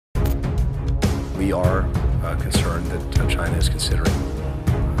we are concerned that China is considering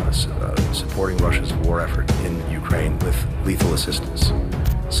supporting Russia's war effort in Ukraine with lethal assistance,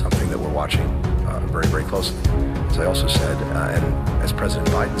 something that we're watching very, very closely. As I also said, and as President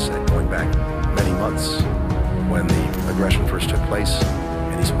Biden said, going back many months when the aggression first took place,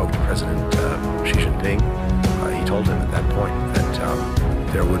 and he spoke to President Xi Jinping, he told him at that point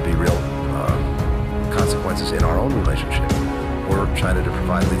that there would be real consequences in our own relationship were China to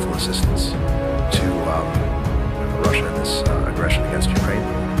provide lethal assistance to Russia in this aggression against Ukraine,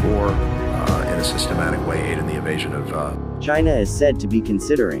 or in a systematic way aid in the invasion of China is said to be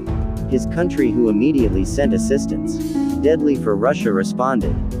considering. His country who immediately sent assistance. Deadly for Russia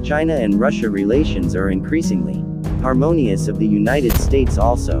responded. China and Russia relations are increasingly harmonious of the United States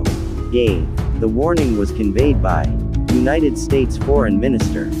also gave. The warning was conveyed by United States Foreign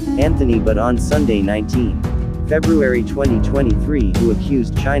Minister Anthony But on Sunday 19 February 2023 who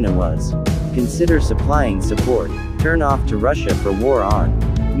accused China was consider supplying support, turn off to Russia for war on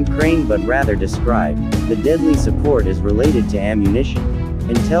Ukraine, but rather described the deadly support as related to ammunition,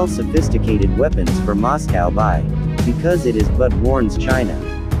 intel, sophisticated weapons for Moscow by, because it is but warns China,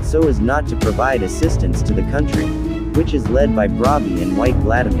 so as not to provide assistance to the country, which is led by Bravi and White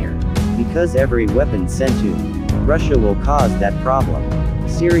Vladimir, because every weapon sent to Russia will cause that problem.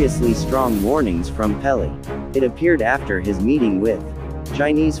 Seriously strong warnings from Peli. It appeared after his meeting with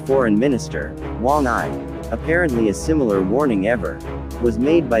Chinese Foreign Minister Wang Yi. Apparently a similar warning ever was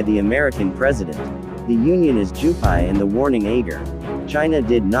made by the American president. The union is Jupai and the warning Ager. China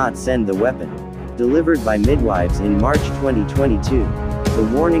did not send the weapon. Delivered by midwives in March 2022. The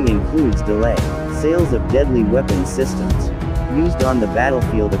warning includes delay sales of deadly weapons systems used on the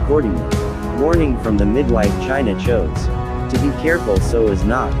battlefield accordingly. Warning from the midwife China chose to be careful so as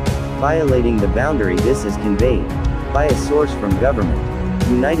not violating the boundary. This is conveyed by a source from government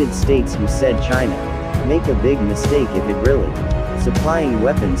United States who said China make a big mistake if it really supplying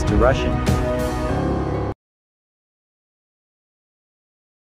weapons to Russian